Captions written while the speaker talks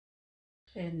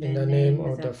In the name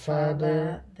of the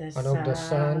Father, and of the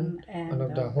Son, and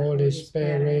of the Holy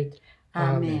Spirit.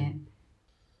 Amen.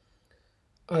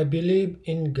 I believe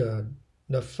in God,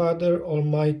 the Father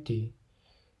Almighty,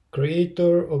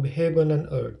 Creator of heaven and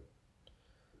earth.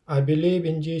 I believe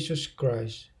in Jesus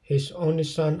Christ, His only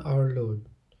Son, our Lord.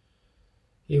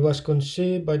 He was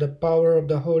conceived by the power of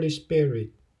the Holy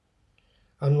Spirit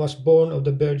and was born of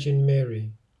the Virgin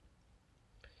Mary.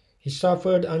 He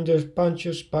suffered under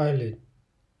Pontius Pilate,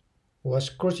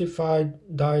 was crucified,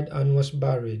 died, and was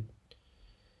buried.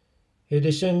 He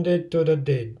descended to the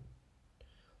dead.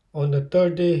 On the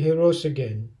third day he rose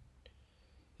again.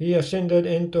 He ascended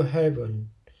into heaven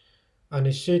and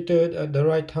is seated at the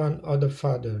right hand of the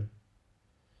Father.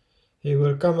 He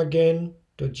will come again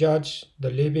to judge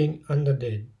the living and the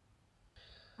dead.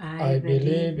 I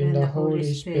believe in the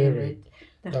Holy Spirit,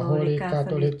 the Holy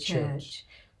Catholic Church,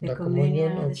 the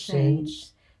communion of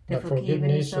saints, the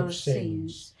forgiveness of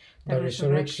sins, the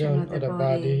resurrection of the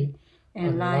body,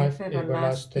 and life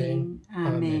everlasting.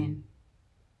 Amen.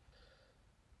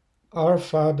 Our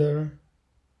Father,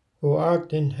 who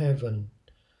art in heaven,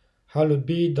 hallowed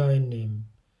be thy name.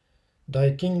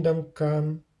 Thy kingdom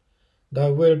come, thy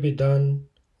will be done,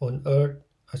 on earth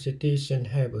as it is in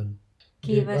heaven.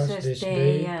 Give us this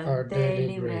day our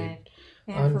daily bread,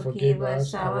 and forgive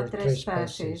us our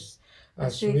trespasses,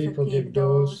 as we forgive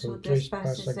those who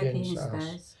trespass against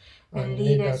us. And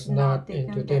lead us not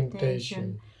into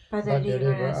temptation, but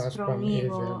deliver us from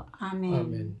evil.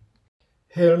 Amen.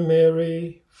 Hail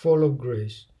Mary, full of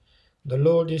grace, the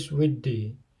Lord is with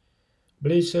thee.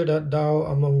 Blessed art thou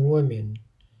among women,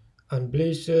 and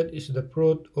blessed is the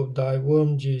fruit of thy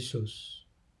womb, Jesus.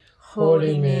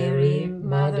 Holy Mary,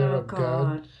 Mother of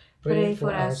God, pray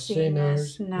for us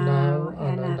sinners, now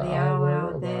and at the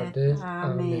hour of our death.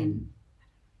 Amen.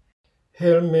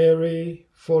 Hail Mary,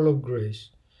 full of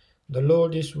grace, the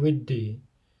Lord is with thee.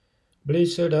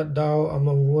 Blessed art thou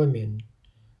among women,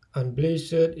 and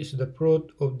blessed is the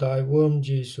fruit of thy womb,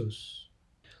 Jesus.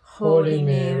 Holy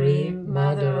Mary,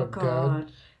 Mother of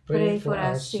God, pray for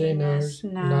us sinners,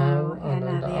 now and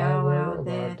at the hour of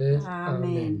our death.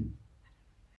 Amen.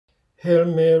 Hail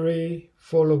Mary,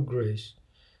 full of grace,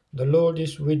 the Lord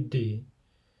is with thee.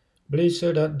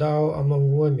 Blessed art thou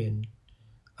among women,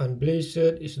 and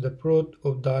blessed is the fruit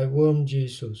of thy womb,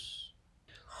 Jesus.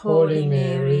 Holy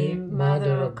Mary,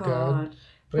 Mother of God,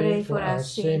 pray for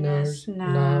us sinners,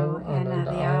 now and at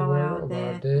the hour of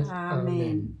our death.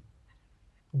 Amen.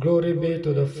 Glory be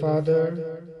to the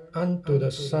Father, and to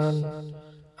the Son,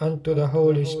 and to the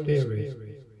Holy Spirit,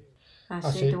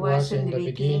 as it was in the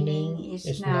beginning,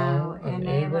 is now, and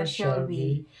ever shall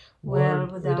be,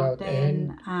 world without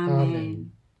end.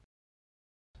 Amen.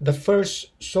 The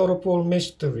first sorrowful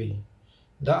mystery,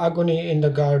 the agony in the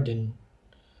garden.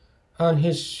 And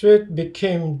his sweat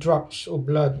became drops of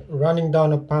blood running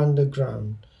down upon the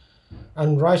ground.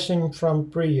 And rising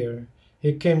from prayer,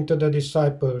 he came to the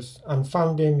disciples and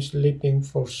found them sleeping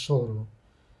for sorrow.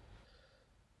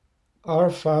 Our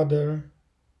Father,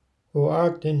 who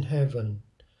art in heaven,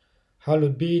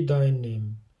 hallowed be thy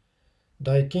name.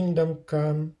 Thy kingdom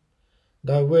come,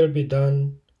 thy will be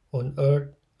done, on earth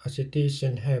as it is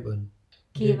in heaven.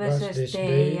 Give us this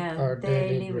day our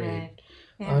daily bread,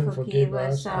 and forgive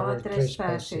us our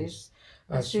trespasses,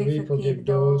 as we forgive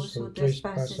those who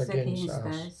trespass against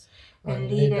us. And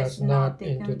lead us not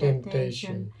into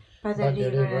temptation, but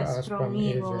deliver us from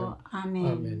evil.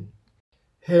 Amen.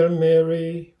 Hail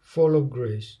Mary, full of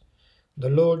grace, the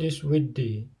Lord is with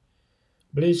thee.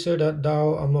 Blessed art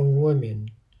thou among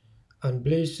women, and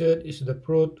blessed is the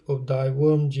fruit of thy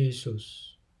womb,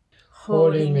 Jesus.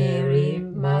 Holy Mary,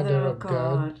 Mother of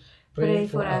God, pray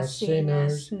for us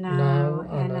sinners, now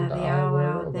and at the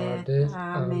hour of our death.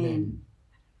 Amen.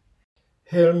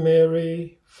 Hail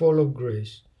Mary, full of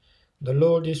grace, the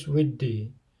Lord is with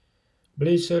thee.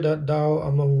 Blessed art thou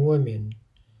among women,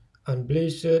 and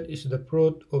blessed is the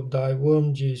fruit of thy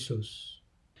womb, Jesus.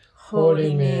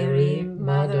 Holy Mary,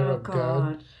 Mother of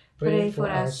God, pray for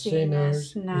us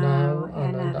sinners, now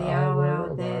and at the hour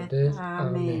of our death.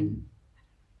 Amen.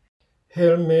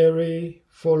 Hail Mary,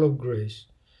 full of grace,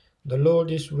 the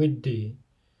Lord is with thee.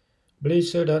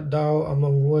 Blessed art thou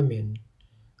among women,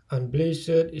 and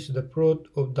blessed is the fruit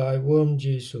of thy womb,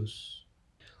 Jesus.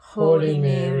 Holy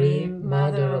Mary,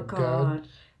 Mother of God,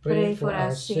 pray for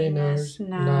us sinners,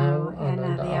 now and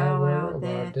at the hour of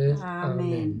our death.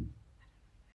 Amen.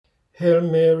 Hail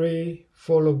Mary,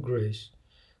 full of grace,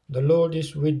 the Lord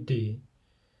is with thee.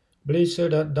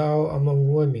 Blessed art thou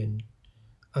among women,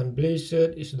 and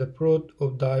blessed is the fruit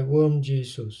of thy womb,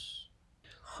 Jesus.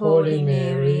 Holy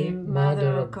Mary,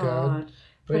 Mother of God,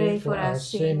 pray for us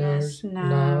sinners,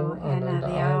 now and at the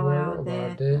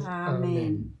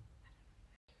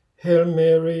Hail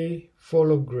Mary,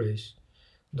 full of grace,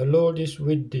 the Lord is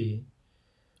with thee.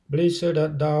 Blessed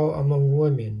art thou among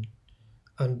women,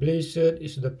 and blessed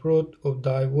is the fruit of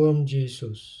thy womb,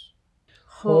 Jesus.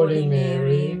 Holy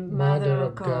Mary, Mother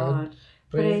of God,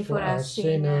 pray for us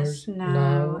sinners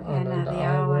now and at the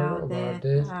hour of our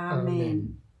death.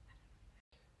 Amen.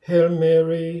 Hail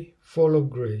Mary, full of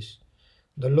grace,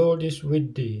 the Lord is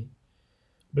with thee.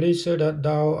 Blessed art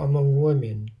thou among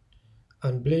women,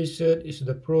 and blessed is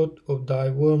the fruit of thy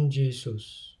womb,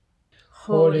 Jesus.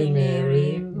 Holy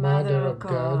Mary, Mother of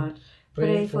God,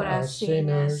 pray for us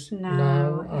sinners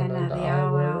now and at the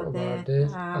hour of our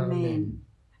death. Amen.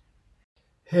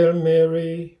 Hail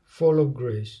Mary, full of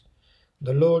grace,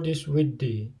 the Lord is with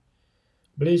thee.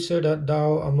 Blessed art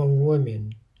thou among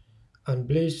women, and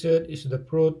blessed is the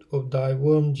fruit of thy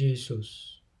womb,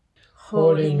 Jesus.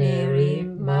 Holy Mary,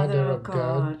 Mother of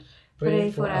God,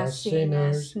 pray for us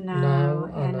sinners now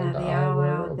and at the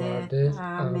hour of our death.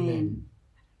 Amen.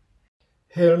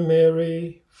 Hail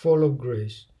Mary, full of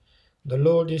grace, the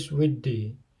Lord is with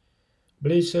thee.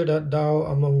 Blessed art thou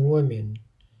among women,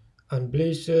 and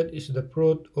blessed is the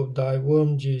fruit of thy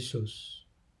womb, Jesus.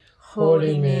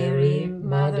 Holy Mary,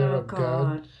 Mother of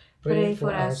God, pray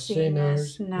for us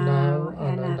sinners now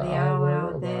and at the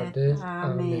hour of our death.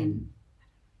 Amen.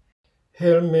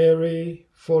 Hail Mary,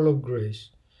 full of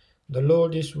grace, the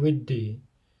Lord is with thee.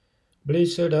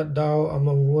 Blessed art thou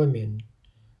among women,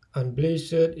 and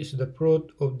blessed is the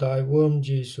fruit of thy womb,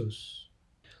 Jesus.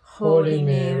 Holy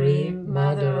Mary,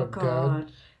 Mother of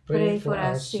God, pray for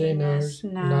us sinners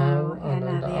now and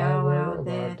at the hour of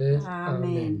our death.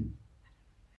 Amen.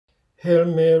 Hail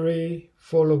Mary,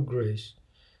 full of grace,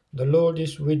 the Lord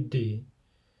is with thee.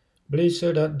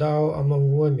 Blessed art thou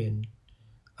among women,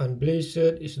 and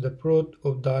blessed is the fruit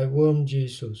of thy womb,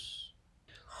 Jesus.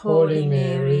 Holy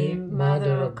Mary,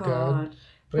 Mother of God,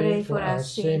 pray for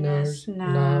us sinners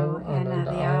now and at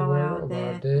the hour of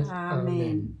our death.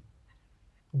 Amen.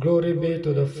 Glory be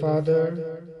to the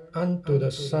Father, and to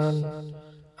the Son,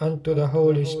 and to the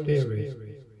Holy Spirit,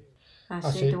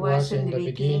 as it was in the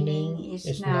beginning,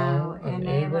 is now, and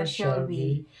ever shall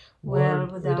be,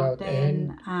 world without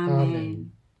end.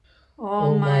 Amen.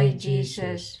 O my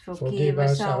Jesus, forgive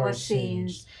us our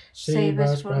sins, save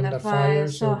us from the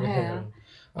fires of hell,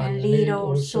 and lead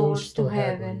all souls to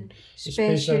heaven,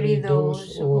 especially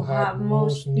those who have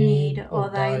most need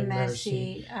of thy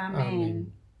mercy.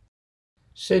 Amen.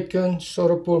 Second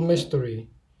sorrowful mystery,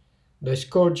 the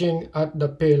scourging at the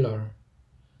pillar.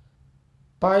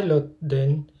 Pilate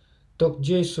then took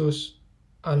Jesus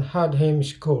and had him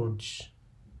scourged.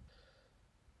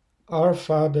 Our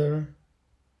Father,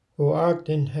 who art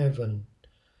in heaven,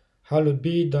 hallowed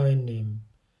be thy name.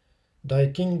 Thy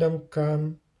kingdom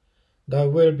come, thy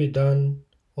will be done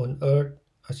on earth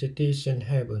as it is in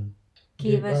heaven.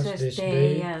 Give us this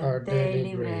day our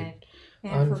daily bread,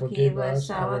 and forgive us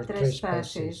our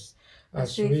trespasses,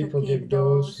 as we forgive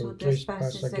those who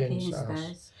trespass against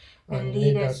us. And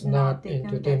lead us not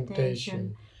into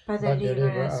temptation, but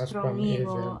deliver us from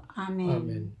evil.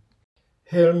 Amen.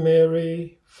 Hail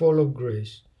Mary, full of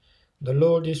grace, the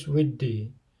Lord is with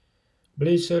thee.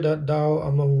 Blessed art thou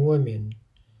among women,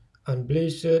 and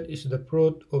blessed is the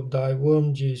fruit of thy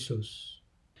womb, Jesus.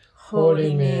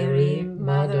 Holy Mary,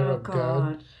 Mother of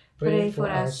God, pray for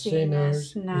us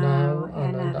sinners now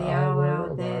and at the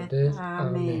hour of our death.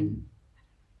 Amen.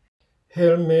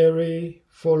 Hail Mary,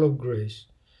 full of grace,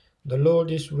 the Lord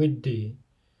is with thee.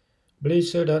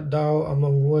 Blessed art thou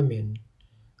among women,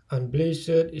 and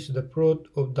blessed is the fruit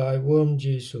of thy womb,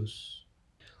 Jesus.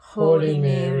 Holy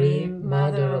Mary,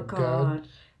 Mother of God,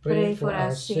 pray for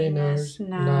us sinners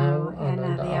now and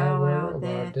at the hour of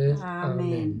our death.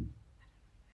 Amen.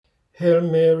 Hail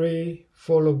Mary,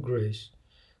 full of grace,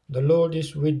 the Lord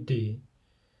is with thee.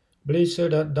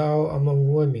 Blessed art thou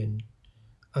among women,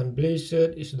 and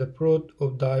blessed is the fruit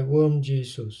of thy womb,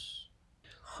 Jesus.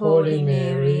 Holy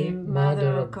Mary,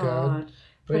 Mother of God,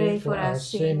 pray for us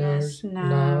sinners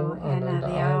now and at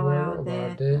the hour of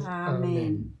our death.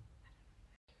 Amen.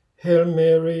 Hail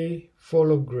Mary,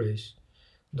 full of grace,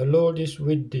 the Lord is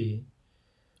with thee.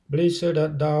 Blessed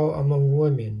art thou among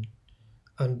women,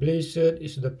 and blessed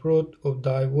is the fruit of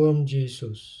thy womb,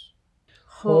 Jesus.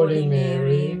 Holy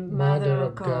Mary, Mother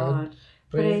of God,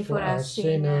 pray for us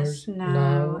sinners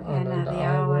now and at the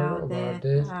hour of our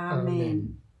death.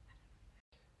 Amen.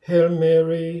 Hail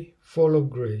Mary, full of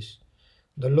grace,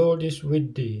 the Lord is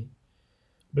with thee.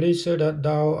 Blessed art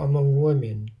thou among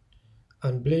women,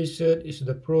 and blessed is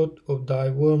the fruit of thy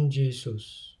womb,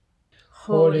 Jesus.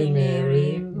 Holy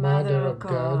Mary, Mother of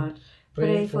God,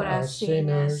 pray for us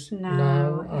sinners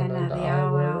now and at the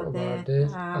hour of our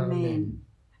death. Amen.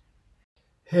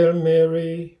 Hail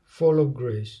Mary, full of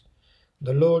grace,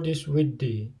 the Lord is with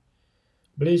thee.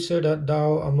 Blessed art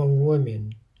thou among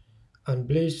women, and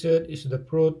blessed is the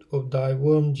fruit of thy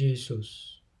womb,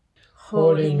 Jesus.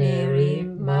 Holy Mary,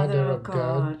 Mother of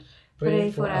God,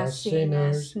 pray for us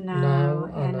sinners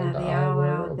now and at the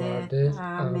hour of our death.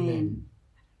 Amen.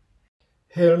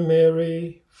 Hail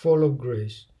Mary, full of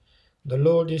grace, the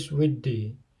Lord is with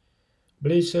thee.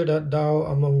 Blessed art thou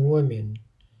among women,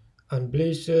 and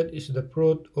blessed is the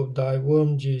fruit of thy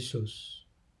womb, Jesus.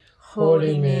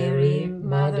 Holy Mary,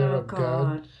 Mother of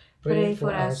God, pray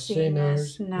for us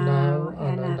sinners now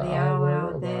and at the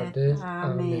hour of our death.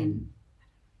 Amen.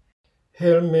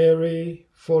 Hail Mary,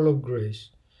 full of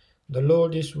grace, the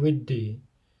Lord is with thee.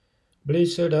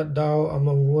 Blessed art thou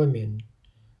among women,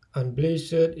 and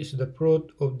blessed is the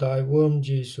fruit of thy womb,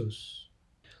 Jesus.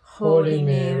 Holy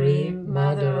Mary,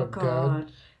 Mother of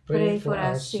God, pray for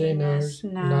us sinners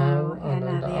now and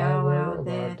at the hour of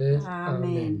our death.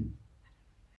 Amen.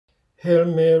 Hail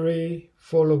Mary,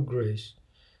 full of grace,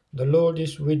 the Lord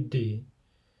is with thee.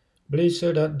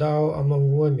 Blessed art thou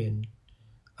among women,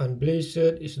 and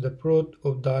blessed is the fruit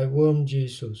of thy womb,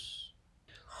 Jesus.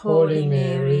 Holy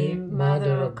Mary,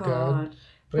 Mother of God,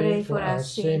 pray for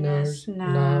us sinners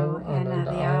now and at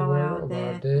the hour of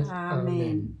our death.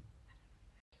 Amen.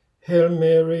 Hail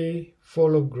Mary,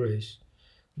 full of grace,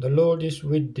 the Lord is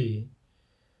with thee.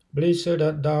 Blessed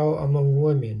art thou among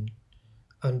women,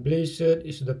 and blessed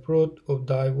is the fruit of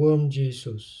thy womb,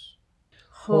 Jesus.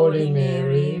 Holy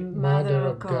Mary, Mother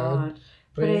of God,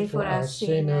 pray for us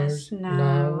sinners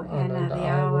now and at the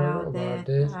hour of our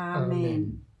death.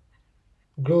 Amen.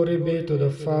 Glory be to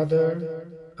the Father,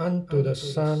 and to the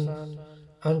Son,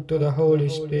 and to the Holy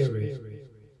Spirit,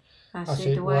 as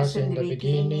it was in the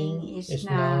beginning, is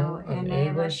now, and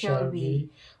ever shall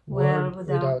be, world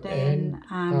without end.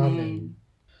 Amen.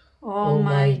 O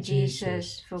my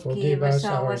Jesus, forgive us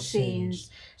our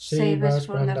sins, save us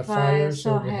from the fires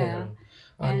of hell,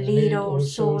 and lead all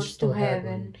souls to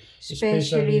heaven,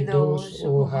 especially those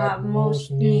who have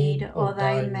most need of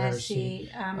thy mercy.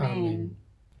 Amen.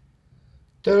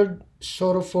 Third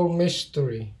sorrowful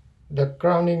mystery, the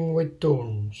crowning with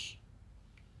thorns.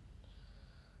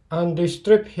 And they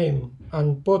stripped him,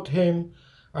 and put him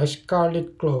a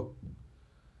scarlet cloak,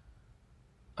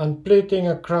 and plaiting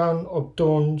a crown of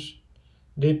thorns,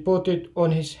 they put it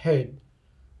on his head,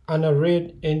 and a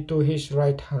reed into his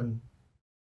right hand.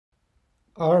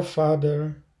 Our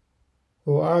Father,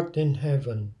 who art in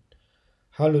heaven,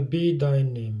 hallowed be thy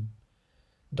name.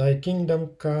 Thy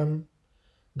kingdom come,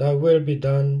 thy will be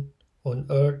done, on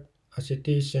earth as it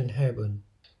is in heaven.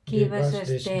 Give us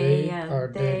this day our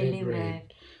daily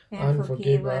bread, and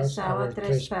forgive us our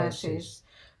trespasses,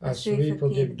 as we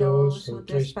forgive those who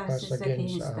trespass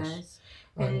against us.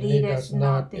 And lead us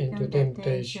not into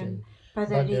temptation, but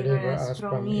deliver us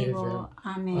from evil.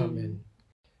 Amen.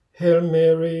 Hail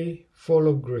Mary, full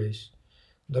of grace,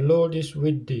 the Lord is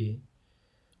with thee.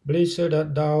 Blessed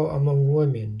art thou among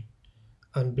women,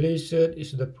 and blessed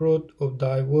is the fruit of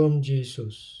thy womb,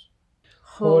 Jesus.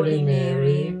 Holy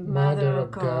Mary, Mother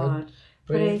of God,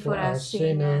 pray for us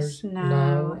sinners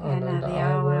now and at the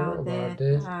hour of our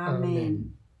death.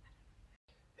 Amen.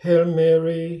 Hail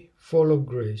Mary, full of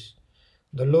grace,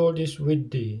 the Lord is with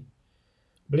thee.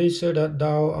 Blessed art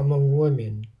thou among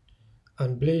women,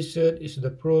 and blessed is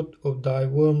the fruit of thy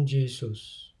womb,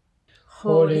 Jesus.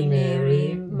 Holy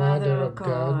Mary, Mother of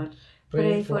God,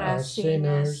 pray for us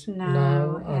sinners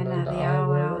now and at the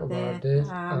hour of our death.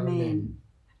 Amen.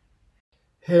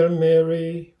 Hail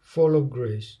Mary, full of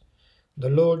grace, the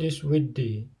Lord is with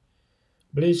thee.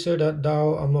 Blessed art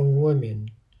thou among women,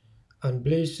 and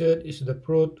blessed is the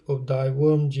fruit of thy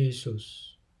womb,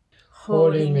 Jesus.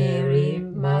 Holy Mary,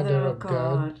 Mother of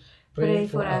God, pray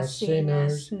for us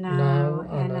sinners now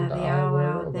and at the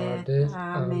hour of our death.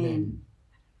 Amen.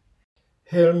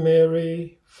 Hail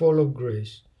Mary, full of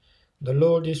grace, the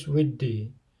Lord is with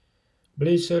thee.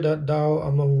 Blessed art thou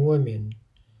among women,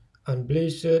 and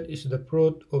blessed is the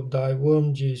fruit of thy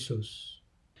womb, Jesus.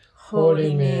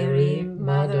 Holy Mary,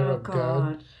 Mother of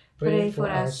God, pray for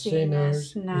us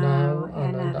sinners now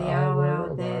and at the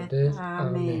hour of our death.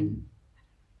 Amen.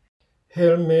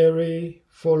 Hail Mary,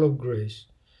 full of grace,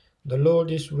 the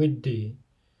Lord is with thee.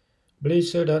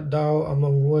 Blessed art thou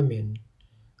among women,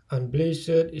 and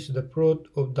blessed is the fruit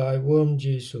of thy womb,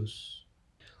 Jesus.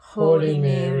 Holy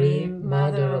Mary,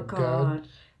 Mother of God,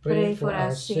 pray for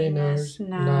us sinners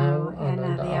now and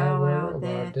at the hour of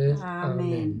our death.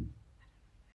 Amen.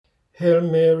 Hail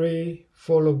Mary,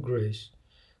 full of grace,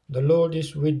 the Lord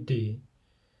is with thee.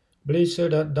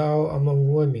 Blessed art thou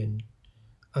among women,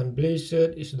 and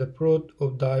blessed is the fruit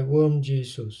of thy womb,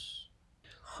 Jesus.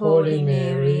 Holy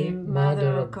Mary,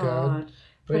 Mother of God,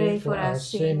 pray for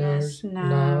us sinners,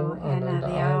 now and at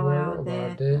the hour of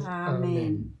our death.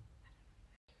 Amen.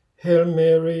 Hail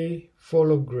Mary,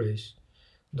 full of grace,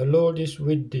 the Lord is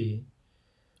with thee.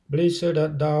 Blessed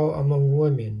art thou among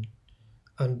women,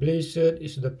 and blessed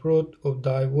is the fruit of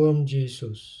thy womb,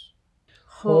 Jesus.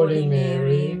 Holy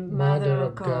Mary, Mother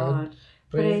of God,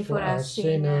 pray for us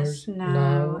sinners,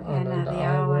 now and at the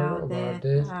hour of our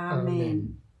death.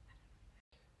 Amen.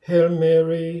 Hail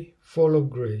Mary, full of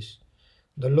grace,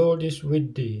 the Lord is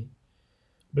with thee.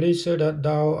 Blessed art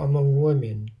thou among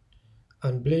women,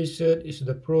 and blessed is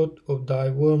the fruit of thy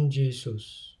womb,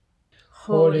 Jesus.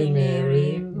 Holy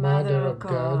Mary, Mother of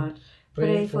God,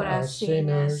 pray for us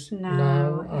sinners,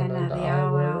 now and at the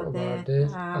hour of our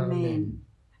death. Amen.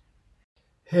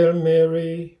 Hail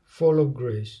Mary, full of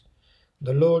grace,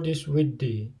 the Lord is with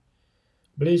thee.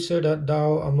 Blessed art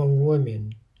thou among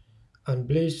women, and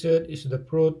blessed is the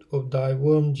fruit of thy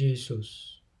womb,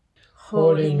 Jesus.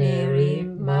 Holy Mary,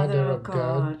 Mother of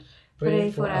God, pray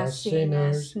for us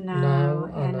sinners, now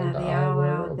and at the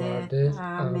hour of our death.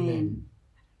 Amen.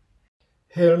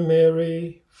 Hail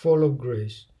Mary, full of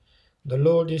grace, the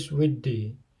Lord is with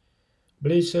thee.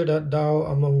 Blessed art thou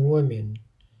among women,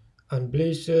 and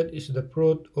blessed is the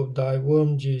fruit of thy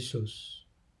womb, Jesus.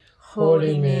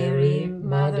 Holy Mary,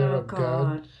 Mother of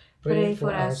God, pray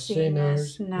for us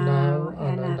sinners, now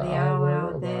and at the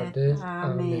hour of our death.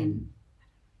 Amen.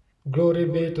 Glory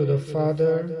be to the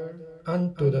Father,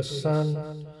 and to the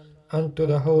Son, and to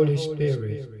the Holy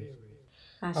Spirit,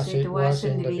 as it was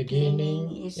in the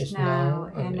beginning, is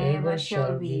now, and ever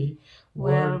shall be,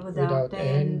 world without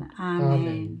end.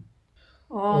 Amen.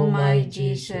 O my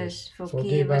Jesus,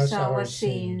 forgive us our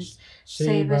sins,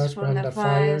 save us from the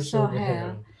fires of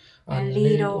hell, and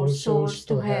lead all souls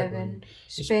to heaven,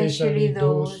 especially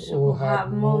those who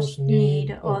have most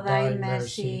need of thy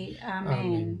mercy.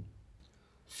 Amen.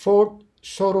 Fourth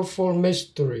sorrowful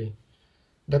mystery,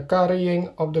 the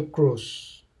carrying of the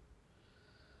cross.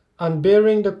 And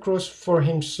bearing the cross for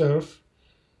himself,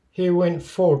 he went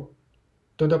forth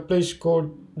to the place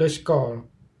called the Skull,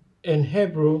 in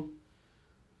Hebrew,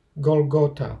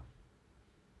 Golgotha.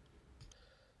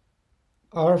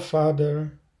 Our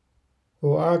Father,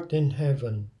 who art in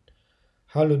heaven,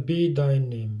 hallowed be thy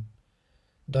name.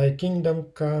 Thy kingdom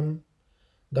come,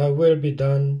 thy will be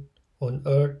done, on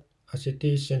earth as it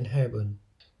is in heaven.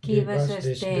 Give us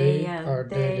this day our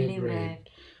daily bread,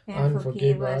 and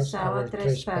forgive us our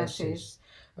trespasses,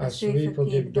 as we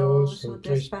forgive those who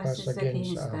trespass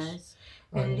against us.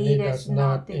 And lead us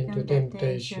not into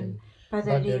temptation, but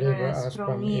deliver us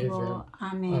from evil.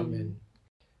 Amen.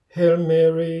 Hail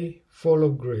Mary, full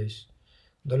of grace,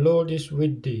 the Lord is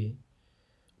with thee.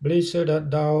 Blessed art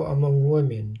thou among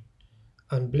women,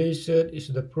 and blessed is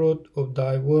the fruit of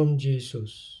thy womb,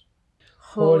 Jesus.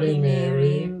 Holy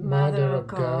Mary, Mother of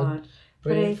God,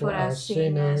 pray for us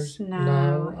sinners,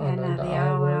 now and at the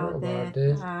hour of our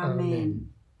death. Amen.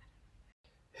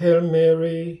 Hail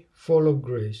Mary, full of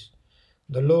grace,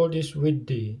 the Lord is with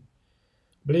thee.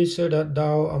 Blessed art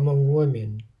thou among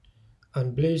women,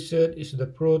 and blessed is the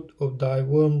fruit of thy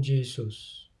womb,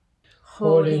 Jesus.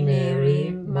 Holy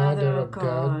Mary, Mother of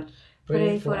God,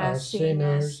 pray for us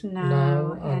sinners,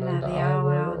 now and at the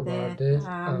hour of our death.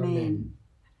 Amen.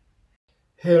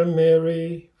 Hail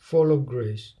Mary, full of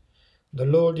grace, the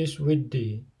Lord is with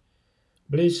thee.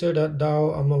 Blessed art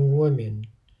thou among women,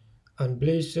 and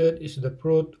blessed is the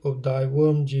fruit of thy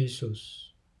womb, Jesus.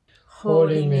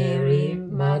 Holy Mary,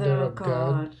 Mother of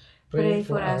God, pray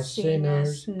for us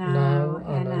sinners, now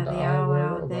and at the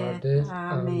hour of our death.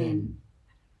 Amen.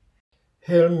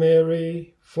 Hail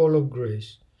Mary, full of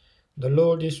grace, the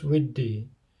Lord is with thee.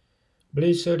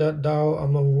 Blessed art thou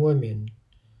among women,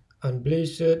 and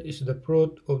blessed is the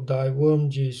fruit of thy womb,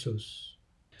 Jesus.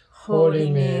 Holy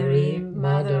Mary,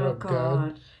 Mother of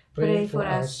God, pray for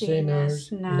us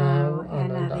sinners, now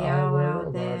and at the hour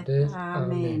of our death.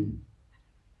 Amen.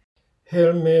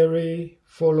 Hail Mary,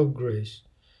 full of grace,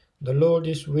 the Lord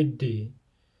is with thee.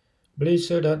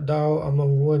 Blessed art thou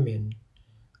among women,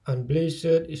 and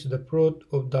blessed is the fruit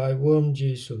of thy womb,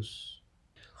 Jesus.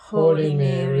 Holy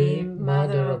Mary,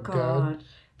 Mother of God,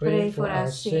 pray for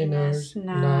us sinners,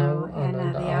 now and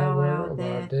at the hour of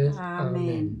our death.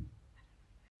 Amen.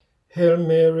 Hail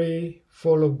Mary,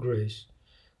 full of grace,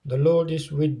 the Lord is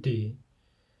with thee.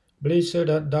 Blessed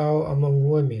art thou among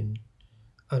women,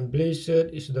 and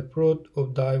blessed is the fruit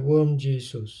of thy womb,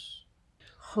 Jesus.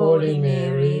 Holy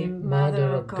Mary,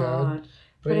 Mother of God,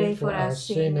 pray for us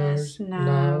sinners,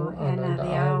 now and at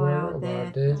the hour of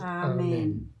our death.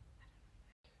 Amen.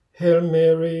 Hail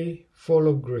Mary, full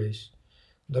of grace,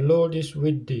 the Lord is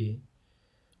with thee.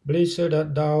 Blessed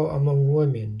art thou among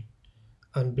women,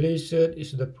 and blessed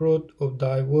is the fruit of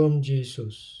thy womb,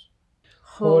 Jesus.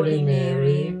 Holy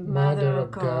Mary, Mother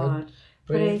of God,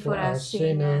 pray for us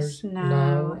sinners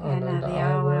now and at the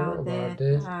hour of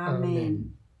death.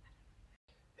 Amen.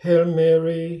 Hail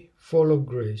Mary, full of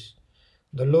grace,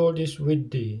 the Lord is with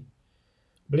thee.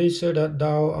 Blessed art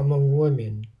thou among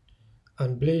women,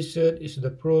 and blessed is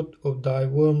the fruit of thy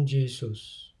womb,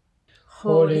 Jesus.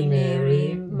 Holy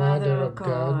Mary, Mother of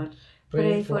God,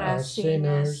 pray for us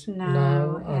sinners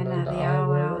now and at the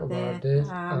hour of death.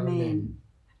 Amen.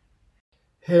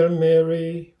 Hail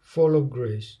Mary, full of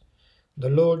grace, the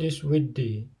Lord is with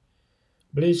thee.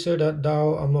 Blessed art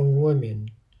thou among women,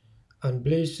 and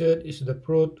blessed is the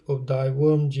fruit of thy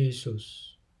womb,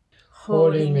 Jesus.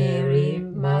 Holy Mary,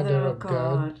 Mother of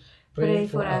God, pray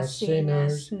for us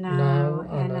sinners now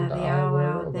and at the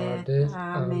hour of death.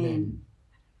 Amen.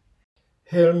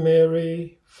 Hail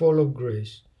Mary, full of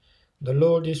grace, the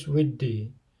Lord is with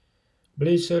thee.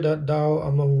 Blessed art thou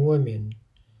among women,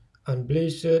 and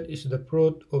blessed is the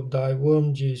fruit of thy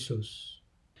womb, Jesus.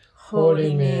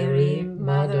 Holy Mary,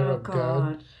 Mother of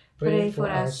God, pray for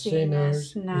us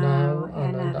sinners now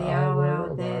and at the hour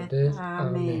of death.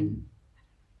 Amen.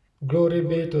 Glory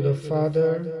be to the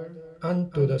Father,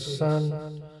 and to the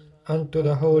Son, and to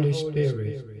the Holy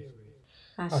Spirit,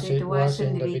 as it was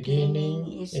in the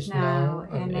beginning, is now,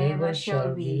 and ever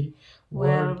shall be,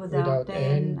 world without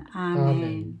end.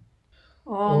 Amen.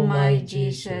 O my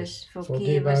Jesus,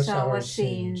 forgive us our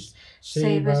sins,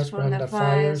 save us from the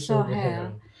fires of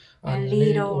hell, and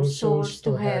lead all souls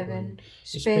to heaven,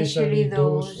 especially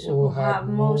those who have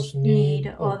most need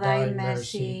of thy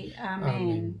mercy.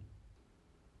 Amen.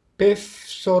 Fifth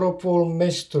sorrowful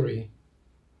mystery,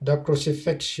 the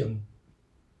crucifixion.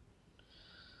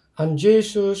 And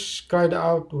Jesus cried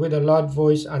out with a loud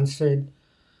voice and said,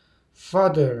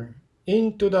 Father,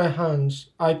 into thy hands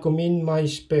I commend my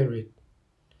spirit.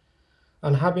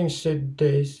 And having said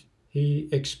this, he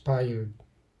expired.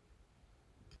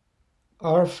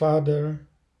 Our Father,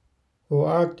 who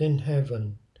art in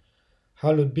heaven,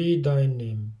 hallowed be thy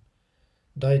name.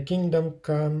 Thy kingdom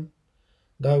come,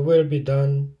 thy will be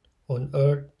done on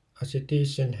earth as it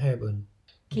is in heaven.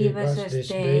 Give us this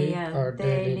day our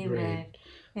daily bread,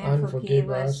 and forgive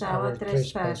us our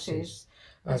trespasses,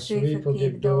 as we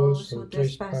forgive those who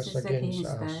trespass against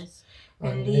us.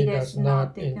 And lead us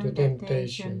not into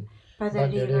temptation, but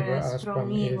deliver us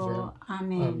from evil.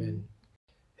 Amen.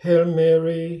 Hail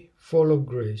Mary, full of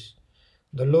grace,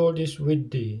 the Lord is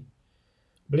with thee.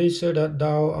 Blessed art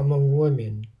thou among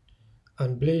women,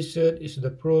 and blessed is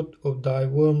the fruit of thy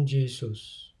womb,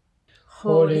 Jesus.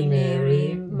 Holy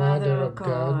Mary, Mother of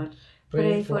God,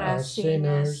 pray for us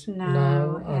sinners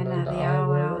now and at the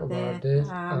hour of death.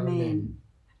 Amen.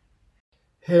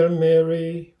 Hail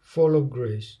Mary, full of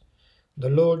grace, the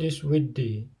Lord is with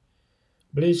thee.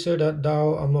 Blessed art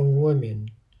thou among women,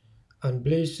 and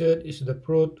blessed is the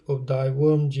fruit of thy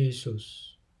womb,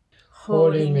 Jesus.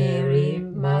 Holy Mary,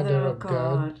 Mother of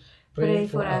God, pray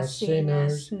for us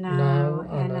sinners now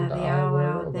and at the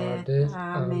hour of death.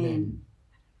 Amen.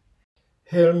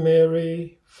 Hail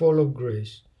Mary, full of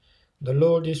grace, the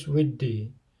Lord is with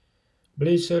thee.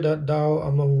 Blessed art thou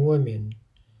among women,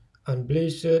 and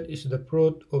blessed is the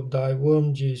fruit of thy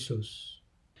womb, Jesus.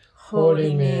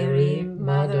 Holy Mary,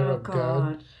 Mother of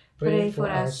God, pray for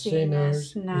us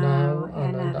sinners now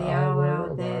and at the hour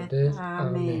of death.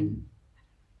 Amen.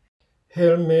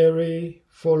 Hail Mary,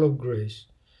 full of grace,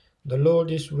 the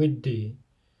Lord is with thee.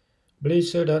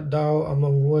 Blessed art thou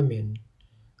among women,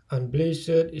 and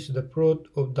blessed is the fruit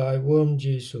of thy womb,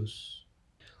 Jesus.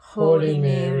 Holy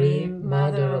Mary,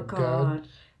 Mother of God,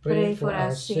 pray for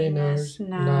us sinners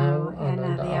now and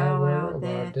at the hour of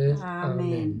death.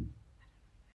 Amen.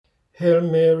 Hail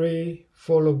Mary,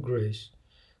 full of grace,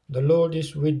 the Lord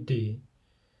is with thee.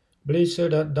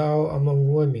 Blessed art thou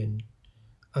among women,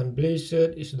 and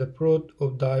blessed is the fruit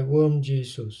of thy womb,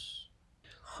 Jesus.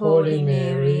 Holy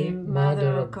Mary,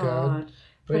 Mother of God,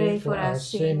 pray for us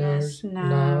sinners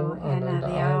now and at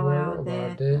the hour of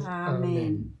death.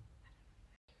 Amen.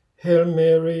 Hail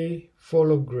Mary,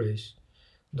 full of grace,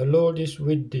 the Lord is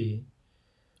with thee.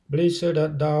 Blessed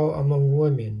art thou among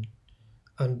women,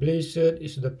 and blessed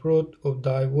is the fruit of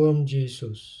thy womb,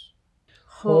 Jesus.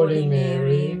 Holy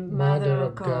Mary, Mother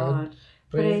of God,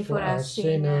 pray for us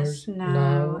sinners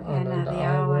now and at the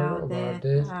hour of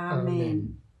death.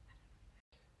 Amen.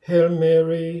 Hail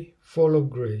Mary, full of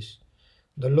grace,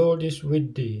 the Lord is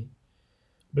with thee.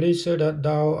 Blessed art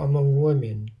thou among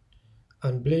women,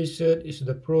 and blessed is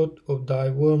the fruit of thy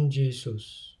womb,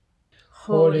 Jesus.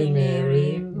 Holy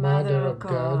Mary, Mother of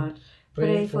God,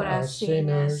 Pray for us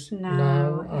sinners,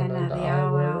 now and at the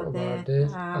hour of our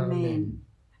death. Amen.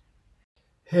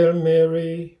 Hail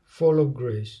Mary, full of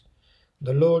grace,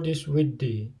 the Lord is with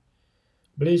thee.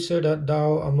 Blessed art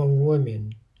thou among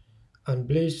women, and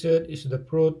blessed is the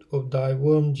fruit of thy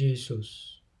womb,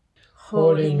 Jesus.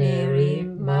 Holy Mary,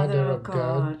 Mother of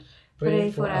God,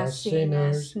 pray for us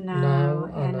sinners,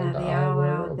 now and at the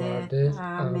hour of our death.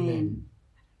 Amen.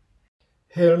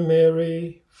 Hail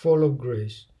Mary, full of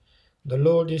grace, the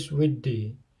Lord is with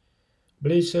thee.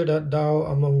 Blessed art thou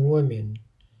among women,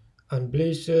 and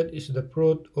blessed is the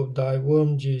fruit of thy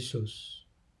womb, Jesus.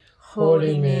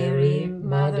 Holy Mary,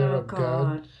 Mother of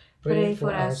God, pray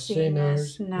for us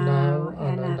sinners, now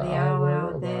and at the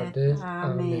hour of our death.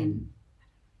 Amen.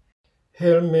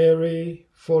 Hail Mary,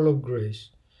 full of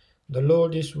grace, the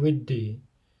Lord is with thee.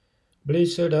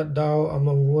 Blessed art thou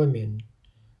among women,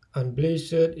 and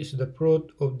blessed is the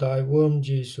fruit of thy womb,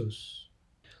 Jesus.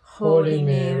 Holy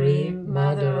Mary,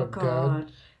 Mother of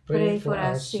God, pray for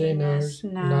us sinners,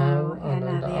 now and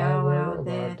at the hour of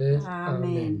our death.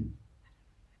 Amen.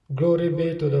 Glory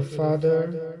be to the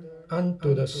Father, and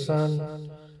to the Son,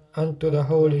 and to the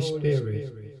Holy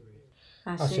Spirit,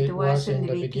 as it was in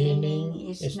the beginning,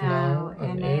 is now,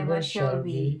 and ever shall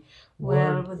be,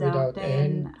 world without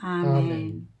end.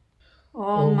 Amen.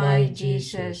 O my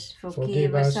Jesus,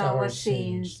 forgive us our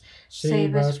sins,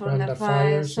 save us from the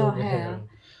fires of hell,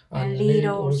 and lead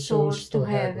all souls to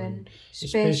heaven,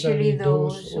 especially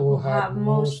those who have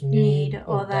most need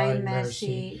of thy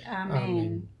mercy.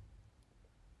 Amen.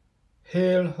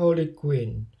 Hail, Holy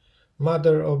Queen,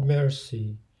 Mother of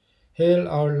Mercy, hail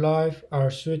our life,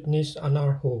 our sweetness, and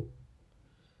our hope.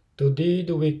 To thee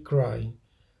do we cry,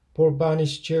 poor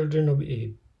banished children of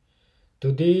Eve.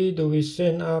 To thee do we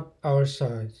send up our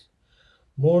sighs,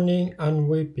 mourning and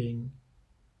weeping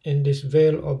in this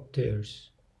vale of tears.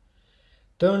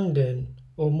 Turn then,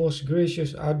 O most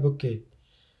gracious Advocate,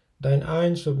 thine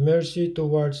eyes of mercy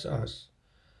towards us,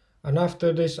 and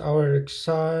after this our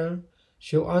exile,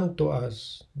 show unto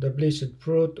us the blessed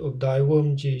fruit of thy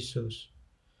womb, Jesus.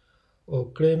 O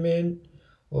clement,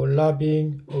 O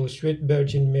loving, O sweet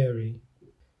Virgin Mary,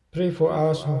 pray for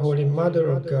us, O Holy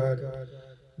Mother of God,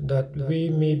 that we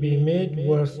may be made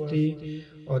worthy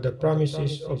of the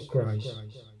promises of Christ.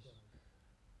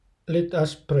 Let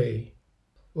us pray.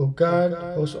 O God,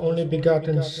 whose only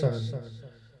begotten Son,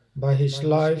 by his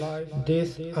life,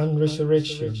 death, and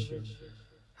resurrection,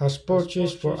 has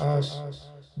purchased for us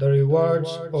the rewards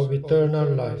of eternal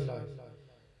life,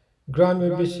 grant, we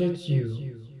beseech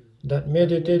you, that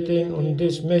meditating on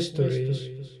these mysteries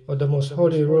of the most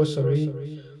holy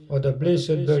Rosary of the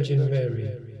Blessed Virgin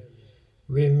Mary,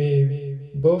 we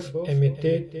may both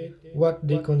imitate what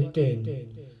they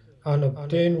contain and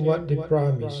obtain what they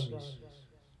promise.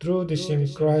 Through the same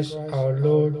Christ our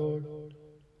Lord.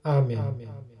 Amen.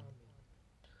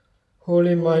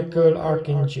 Holy Michael,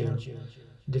 Archangel,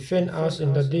 defend us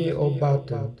in the day of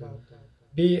battle.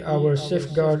 Be our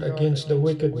safeguard against the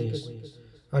wickedness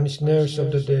and snares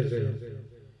of the devil.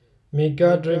 May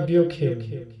God rebuke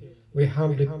him, we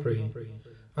humbly pray.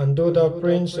 And do thou,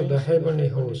 Prince of the heavenly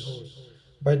hosts,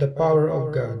 by the power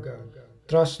of God,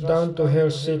 thrust down to hell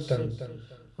Satan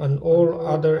and all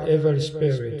other evil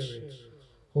spirits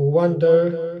who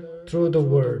wander through the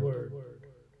world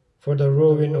for the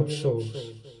ruin of souls.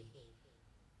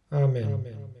 Amen.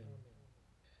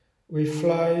 We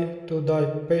fly to thy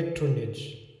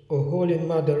patronage, O Holy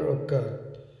Mother of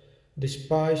God.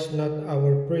 Despise not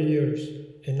our prayers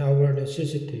and our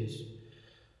necessities,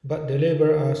 but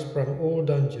deliver us from all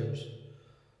dangers,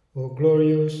 O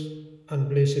glorious and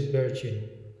blessed Virgin.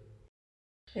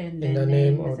 In the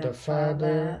name of the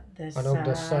Father, the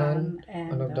Son,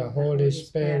 and of the Holy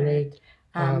Spirit.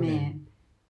 Amen.